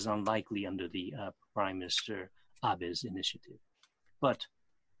 and that is unlikely under the Prime Minister Abe's initiative. But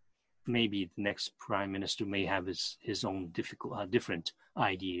maybe the next prime minister may have his own different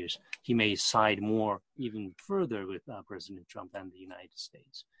ideas. He may side more even further with President Trump and the United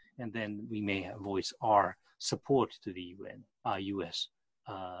States. And then we may voice our support to the U.S.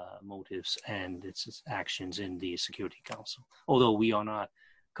 Motives and its actions in the Security Council, although we are not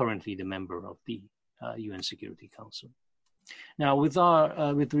currently the member of the UN Security Council. Now,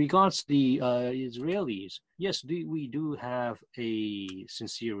 with regards to the Israelis, yes, we do have a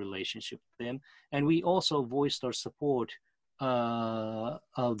sincere relationship with them, and we also voiced our support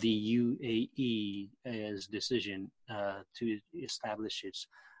of the UAE's decision to establish its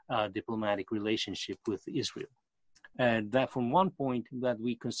diplomatic relationship with Israel. And that from one point that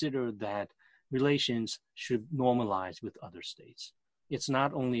we consider that relations should normalize with other states. It's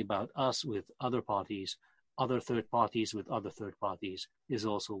not only about us with other parties, other third parties with other third parties is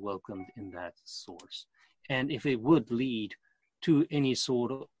also welcomed in that source. And if it would lead to any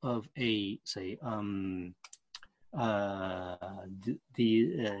sort of a, say, the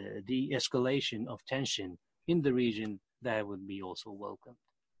escalation of tension in the region, that would be also welcomed.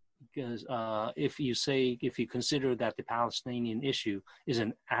 Because if you consider that the Palestinian issue is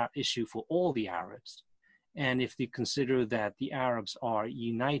an issue for all the Arabs, and if you consider that the Arabs are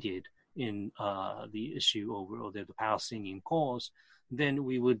united in the issue over the Palestinian cause, then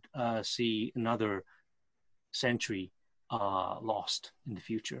we would see another century lost in the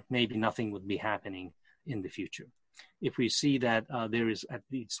future. Maybe nothing would be happening in the future. If we see that there is at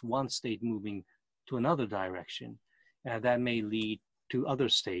least one state moving to another direction, that may lead to other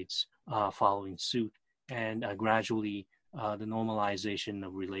states following suit, and gradually the normalization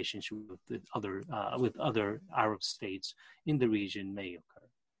of relationship with other Arab states in the region may occur.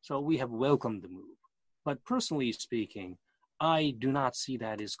 So we have welcomed the move. But personally speaking, I do not see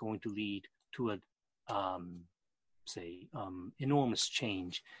that is going to lead to a, enormous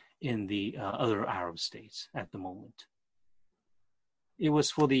change in the other Arab states at the moment. It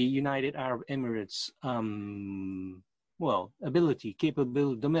was for the United Arab Emirates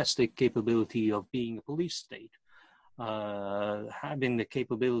domestic capability of being a police state, having the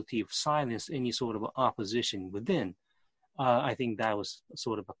capability of silence any sort of opposition within. I think that was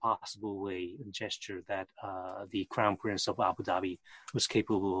sort of a possible way and gesture that the Crown Prince of Abu Dhabi was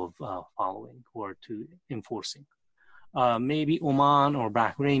capable of following or to enforcing. Maybe Oman or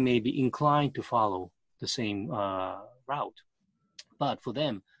Bahrain may be inclined to follow the same route, but for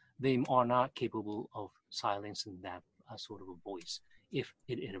them, they are not capable of silencing that sort of a voice if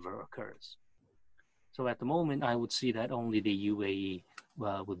it ever occurs. So at the moment, I would see that only the UAE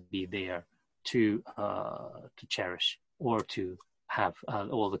would be there to cherish or to have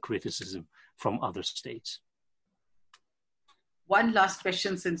all the criticism from other states. One last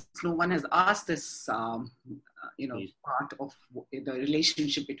question, since no one has asked this, part of the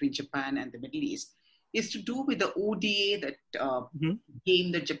relationship between Japan and the Middle East, is to do with the ODA, that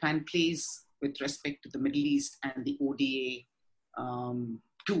game that Japan plays with respect to the Middle East, and the ODA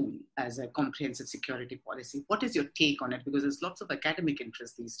tool as a comprehensive security policy. What is your take on it? Because there's lots of academic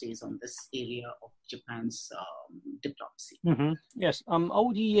interest these days on this area of Japan's diplomacy. Yes,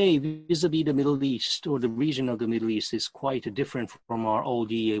 ODA vis-a-vis the Middle East or the region of the Middle East is quite different from our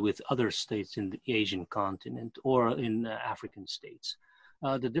ODA with other states in the Asian continent or in African states.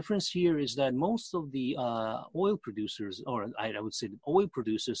 The difference here is that most of the oil producers, or I would say oil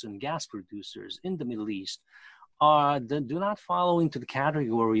producers and gas producers in the Middle East, do not fall into the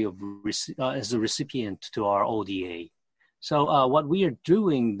category of as a recipient to our ODA. So what we are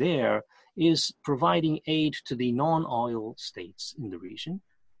doing there is providing aid to the non-oil states in the region,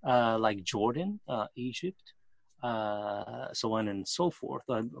 like Jordan, Egypt, so on and so forth.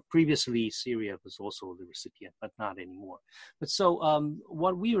 Previously, Syria was also the recipient, but not anymore. But so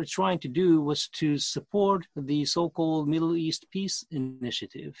what we were trying to do was to support the so-called Middle East Peace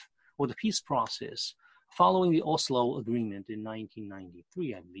Initiative, or the peace process, following the Oslo Agreement in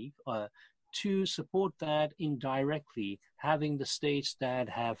 1993, I believe, to support that indirectly, having the states that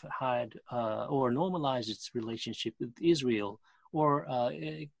have had or normalized its relationship with Israel or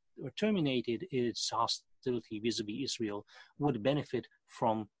terminated its hostility vis-a-vis Israel would benefit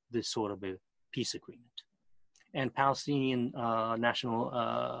from this sort of a peace agreement. And Palestinian National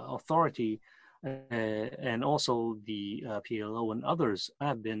Authority and also the PLO and others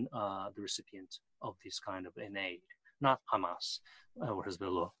have been the recipients of this kind of an aid, not Hamas or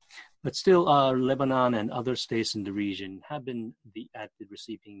Hezbollah. But still, Lebanon and other states in the region have been at the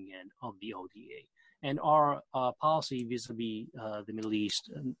receiving end of the ODA. And our policy vis-a-vis the Middle East,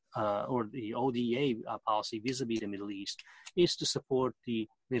 or the ODA policy vis-a-vis the Middle East, is to support the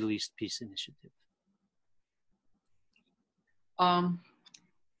Middle East Peace Initiative.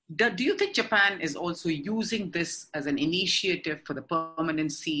 Do you think Japan is also using this as an initiative for the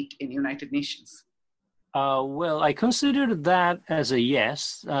permanent seat in United Nations? Well, I considered that as a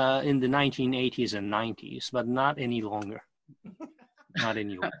yes in the 1980s and 90s, but not any longer. Not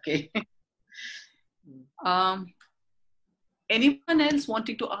anymore. Okay. Anyone else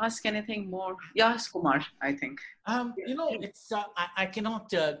wanting to ask anything more? Yes, Kumar, I think. It's I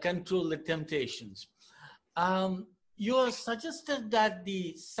cannot control the temptations. You have suggested that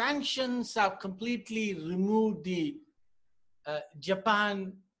the sanctions have completely removed the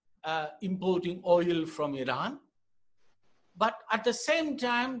Japan importing oil from Iran. But at the same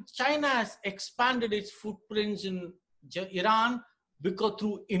time, China has expanded its footprints in Iran because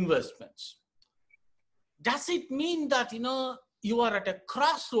through investments. Does it mean that, you are at a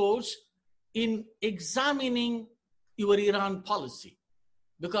crossroads in examining your Iran policy?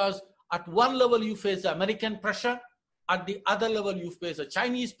 Because at one level you face American pressure, at the other level you face a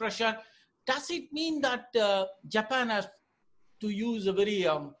Chinese pressure. Does it mean that Japan has, to use a very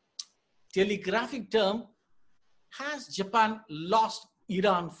telegraphic term, has Japan lost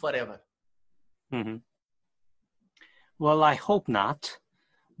Iran forever? Mm-hmm. Well, I hope not.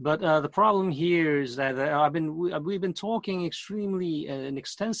 But the problem here is that we've been talking extremely and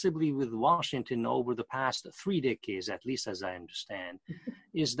extensively with Washington over the past 3 decades, at least as I understand,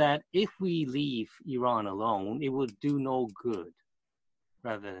 is that if we leave Iran alone, it would do no good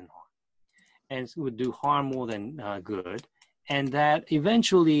rather than harm. And it would do harm more than good. And that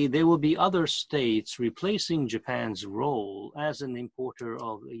eventually there will be other states replacing Japan's role as an importer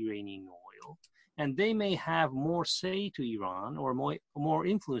of Iranian oil. And they may have more say to Iran or more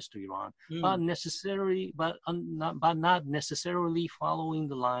influence to Iran, but not necessarily following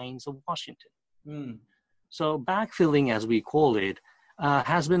the lines of Washington. So backfilling, as we call it,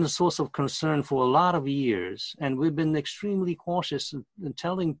 has been a source of concern for a lot of years. And we've been extremely cautious in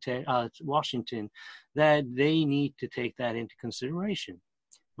telling Washington that they need to take that into consideration.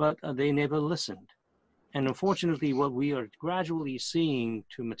 But they never listened. And unfortunately, what we are gradually seeing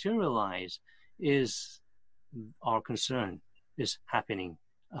to materialize is our concern is happening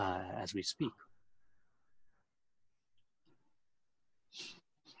as we speak.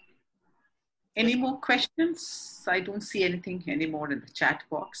 Any more questions? I don't see anything anymore in the chat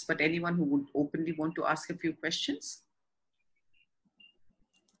box, but anyone who would openly want to ask a few questions?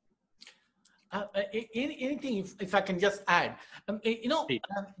 Anything, if I can just add,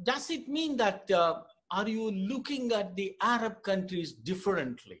 does it mean that, are you looking at the Arab countries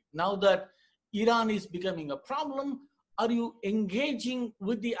differently? Now that Iran is becoming a problem, are you engaging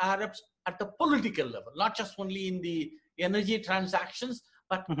with the Arabs at the political level, not just only in the energy transactions,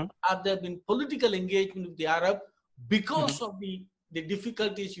 but have there been political engagement with the Arab because of the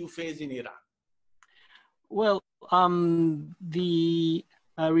difficulties you face in Iran? Well,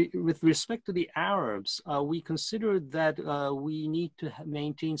 with respect to the Arabs, we considered that we need to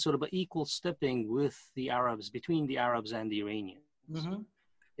maintain sort of an equal stepping with the Arabs, between the Arabs and the Iranians.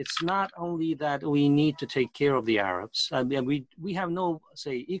 It's not only that we need to take care of the Arabs. We have no,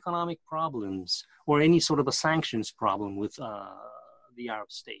 say, economic problems or any sort of a sanctions problem with the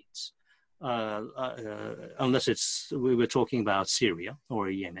Arab states, unless we were talking about Syria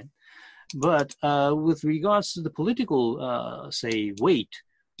or Yemen. But with regards to the political, say, weight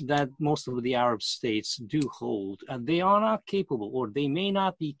that most of the Arab states do hold, they are not capable, or they may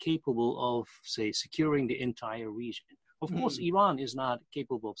not be capable of, say, securing the entire region. Of course, Iran is not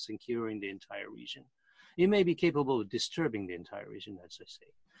capable of securing the entire region. It may be capable of disturbing the entire region, as I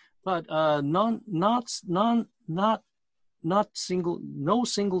say, but no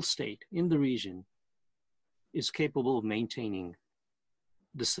single state in the region is capable of maintaining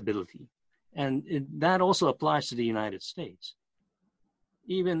the stability, and that also applies to the United States.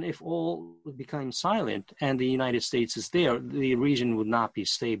 Even if all become silent and the United States is there, the region would not be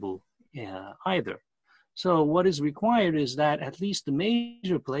stable either. So what is required is that at least the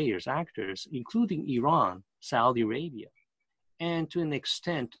major players, actors, including Iran, Saudi Arabia, and to an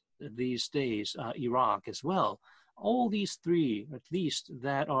extent these days, Iraq as well, all these three, at least,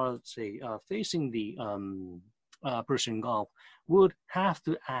 that are, say, facing the Persian Gulf, would have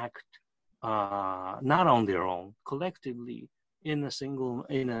to act not on their own, collectively, in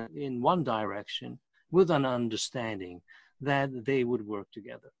one direction, with an understanding that they would work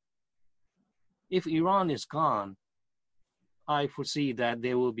together. If Iran is gone, I foresee that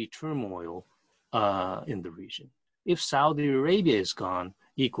there will be turmoil in the region. If Saudi Arabia is gone,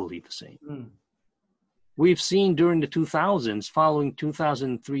 equally the same. We've seen during the 2000s, following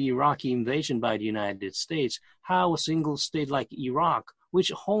 2003 Iraqi invasion by the United States, how a single state like Iraq,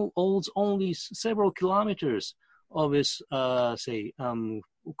 which holds only several kilometers of its,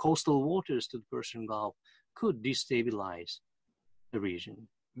 coastal waters to the Persian Gulf could destabilize the region.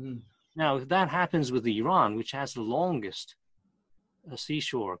 Now, if that happens with Iran, which has the longest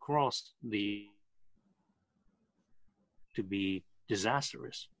seashore across to be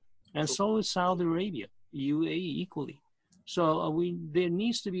disastrous, and so is Saudi Arabia, UAE equally. So there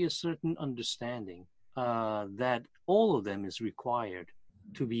needs to be a certain understanding that all of them is required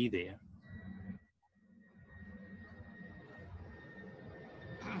to be there.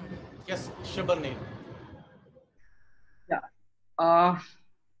 Yes, Shabani. Yeah. Are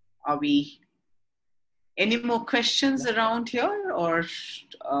we any more questions around here, or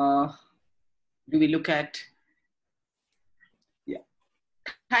do we look at? Yeah.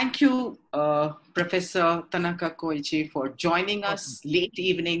 Thank you, Professor Tanaka Koichi, for joining us late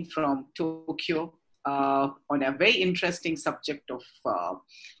evening from Tokyo on a very interesting subject of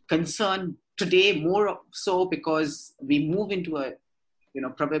concern today, more so because we move into a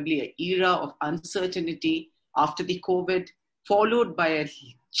probably an era of uncertainty after the COVID, followed by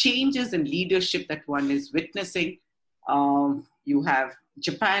changes in leadership that one is witnessing. You have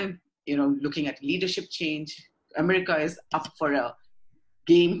Japan, looking at leadership change. America is up for a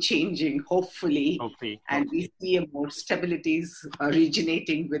game-changing, hopefully. And we see more stabilities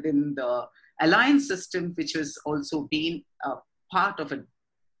originating within the alliance system, which has also been part of it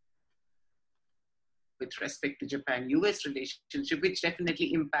with respect to Japan-US relationship, which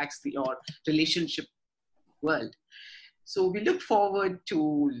definitely impacts your relationship world. So we look forward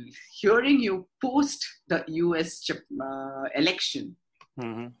to hearing you post the US election,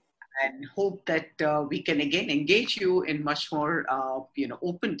 and hope that we can again engage you in much more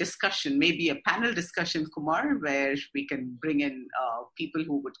open discussion, maybe a panel discussion, Kumar, where we can bring in people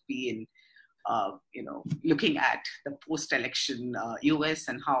who would be in looking at the post-election US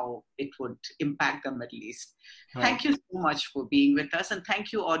and how it would impact the Middle East. Right. Thank you so much for being with us, and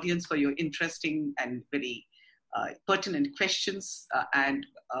thank you, audience, for your interesting and very pertinent questions.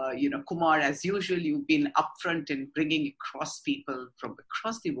 Kumar, as usual, you've been upfront in bringing across people from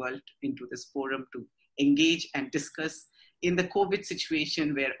across the world into this forum to engage and discuss in the COVID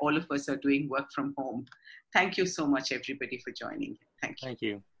situation where all of us are doing work from home. Thank you so much, everybody, for joining. Thank you. Thank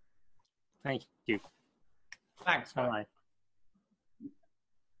you. Thank you. Thanks. Bye.